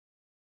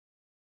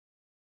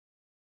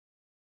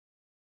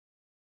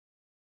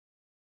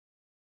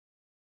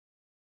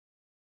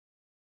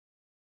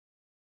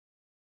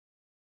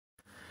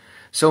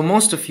So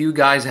most of you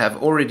guys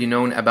have already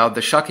known about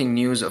the shocking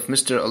news of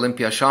Mr.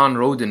 Olympia Shawn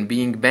Rhoden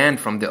being banned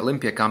from the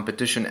Olympia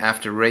competition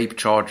after rape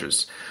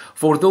charges.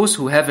 For those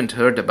who haven't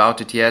heard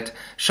about it yet,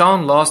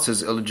 Shawn lost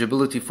his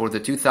eligibility for the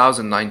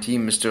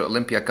 2019 Mr.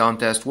 Olympia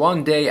contest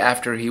one day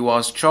after he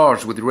was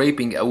charged with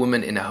raping a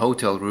woman in a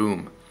hotel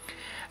room.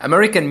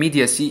 American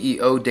media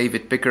CEO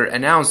David Picker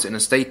announced in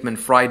a statement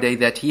Friday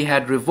that he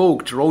had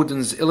revoked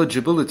Rhoden's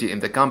eligibility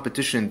in the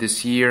competition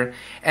this year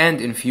and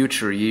in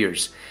future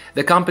years.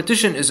 The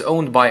competition is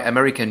owned by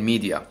American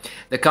media.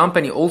 The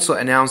company also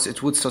announced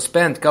it would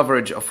suspend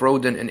coverage of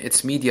Rhoden in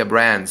its media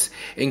brands,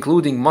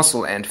 including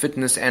Muscle and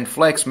Fitness and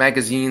Flex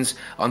magazines,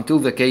 until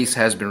the case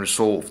has been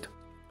resolved.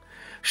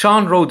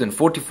 Shawn Rhoden,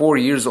 44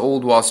 years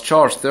old, was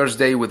charged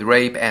Thursday with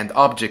rape and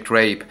object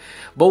rape,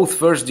 both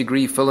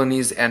first-degree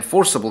felonies, and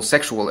forcible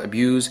sexual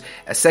abuse,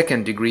 a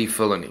second-degree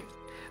felony.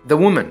 The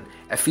woman,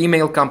 a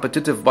female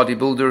competitive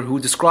bodybuilder who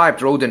described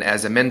Rhoden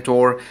as a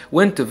mentor,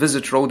 went to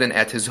visit Rhoden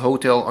at his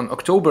hotel on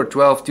October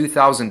 12,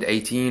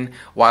 2018,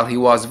 while he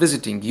was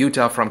visiting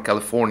Utah from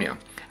California,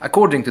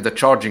 according to the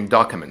charging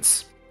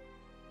documents.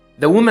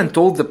 The woman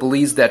told the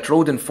police that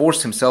Rhoden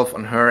forced himself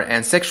on her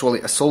and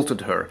sexually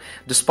assaulted her,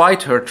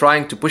 despite her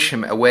trying to push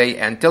him away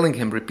and telling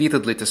him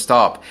repeatedly to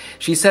stop.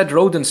 She said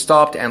Rhoden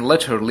stopped and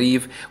let her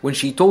leave when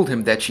she told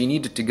him that she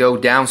needed to go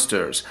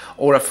downstairs,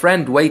 or a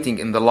friend waiting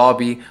in the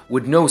lobby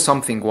would know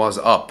something was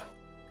up.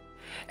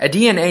 A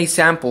DNA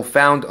sample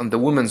found on the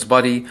woman's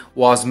body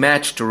was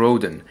matched to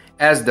Rhoden,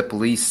 as the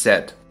police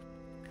said.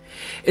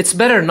 It's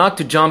better not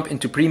to jump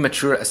into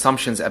premature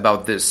assumptions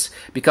about this,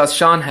 because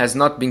Shawn has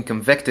not been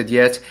convicted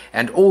yet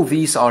and all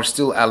these are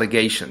still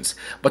allegations.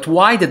 But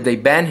why did they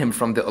ban him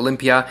from the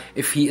Olympia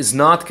if he is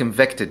not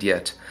convicted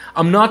yet?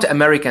 I'm not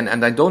American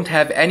and I don't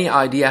have any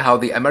idea how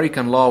the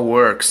American law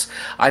works.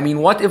 I mean,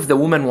 what if the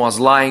woman was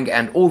lying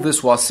and all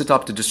this was set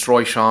up to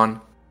destroy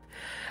Shawn?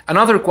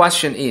 Another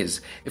question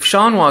is, if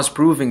Shawn was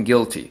proven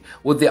guilty,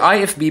 would the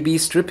IFBB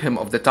strip him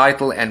of the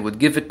title and would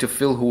give it to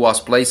Phil, who was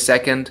placed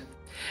second?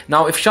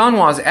 Now, if Shawn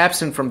was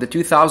absent from the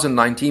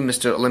 2019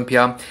 Mr.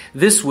 Olympia,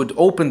 this would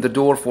open the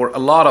door for a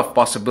lot of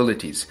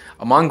possibilities,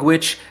 among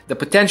which the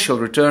potential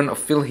return of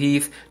Phil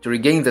Heath to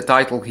regain the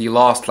title he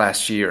lost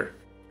last year.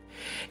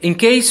 In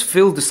case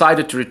Phil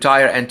decided to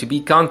retire and to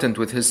be content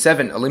with his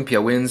 7 Olympia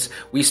wins,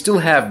 we still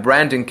have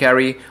Brandon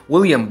Carey,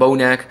 William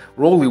Bonac,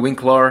 Rolly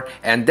Winkler,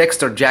 and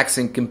Dexter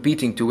Jackson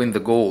competing to win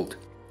the gold.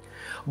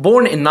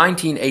 Born in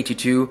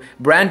 1982,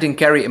 Brandon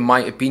Carey, in my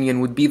opinion,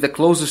 would be the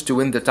closest to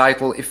win the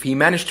title if he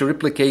managed to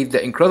replicate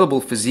the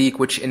incredible physique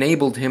which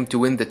enabled him to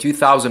win the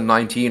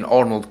 2019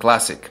 Arnold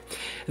Classic.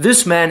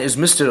 This man is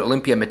Mr.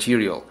 Olympia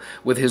material,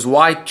 with his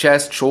wide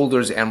chest,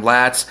 shoulders and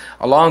lats,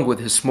 along with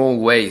his small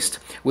waist,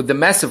 with the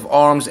massive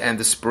arms and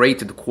the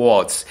separated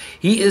quads.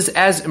 He is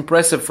as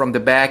impressive from the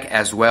back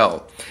as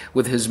well,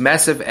 with his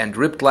massive and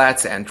ripped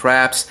lats and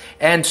traps,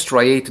 and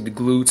striated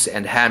glutes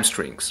and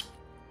hamstrings.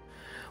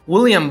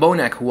 William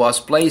Bonac, who was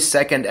placed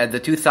second at the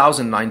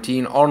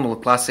 2019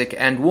 Arnold Classic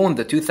and won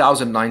the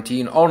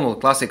 2019 Arnold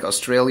Classic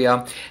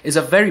Australia, is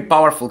a very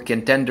powerful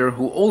contender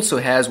who also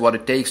has what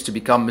it takes to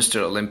become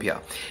Mr.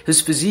 Olympia. His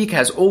physique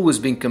has always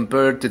been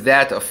compared to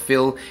that of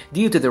Phil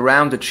due to the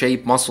rounded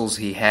shape muscles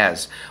he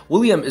has.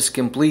 William is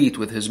complete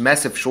with his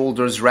massive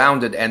shoulders,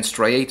 rounded and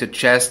striated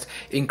chest,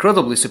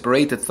 incredibly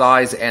separated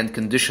thighs and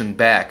conditioned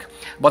back.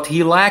 But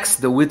he lacks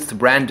the width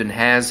Brandon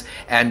has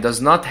and does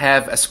not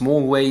have a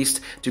small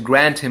waist to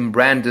grant him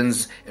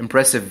Brandon's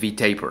impressive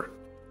V-taper.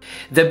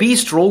 The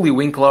Beast Rolly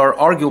Winkler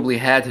arguably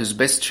had his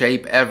best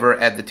shape ever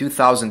at the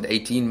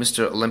 2018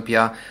 Mr.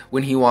 Olympia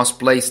when he was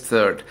placed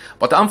third,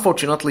 but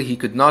unfortunately he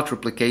could not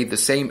replicate the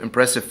same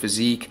impressive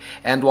physique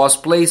and was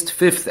placed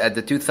fifth at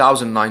the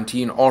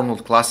 2019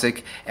 Arnold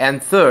Classic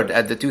and third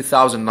at the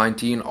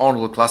 2019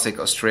 Arnold Classic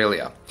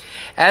Australia.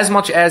 As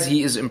much as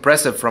he is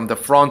impressive from the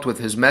front with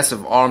his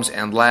massive arms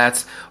and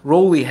lats,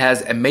 Rolly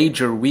has a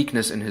major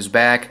weakness in his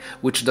back,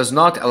 which does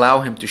not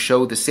allow him to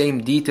show the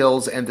same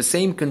details and the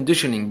same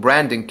conditioning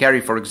Brandon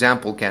Carey, for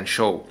example, can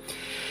show.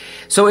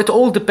 So it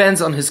all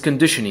depends on his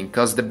conditioning,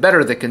 because the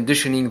better the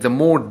conditioning, the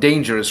more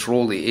dangerous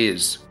Rolly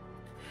is.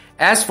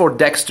 As for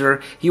Dexter,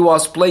 he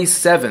was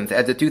placed 7th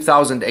at the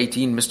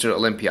 2018 Mr.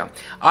 Olympia.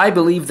 I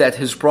believe that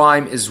his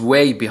prime is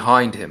way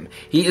behind him.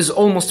 He is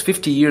almost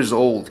 50 years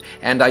old,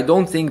 and I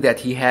don't think that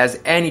he has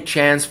any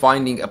chance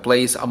finding a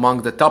place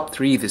among the top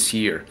 3 this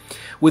year,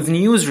 with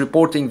news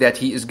reporting that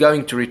he is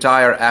going to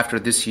retire after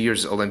this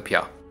year's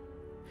Olympia.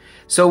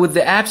 So with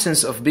the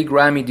absence of Big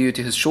Ramy due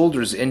to his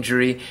shoulders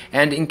injury,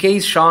 and in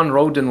case Shawn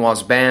Rhoden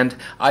was banned,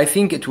 I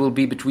think it will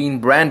be between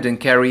Brandon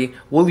Carey,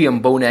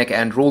 William Bonac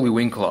and Rolly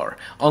Winkler,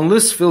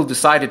 unless Phil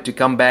decided to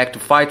come back to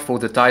fight for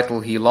the title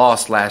he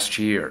lost last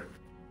year.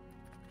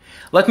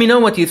 Let me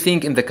know what you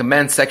think in the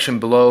comment section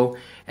below,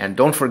 and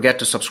don't forget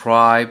to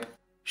subscribe,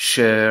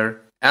 share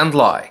and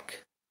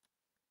like.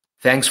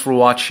 Thanks for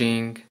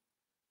watching,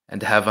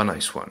 and have a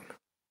nice one.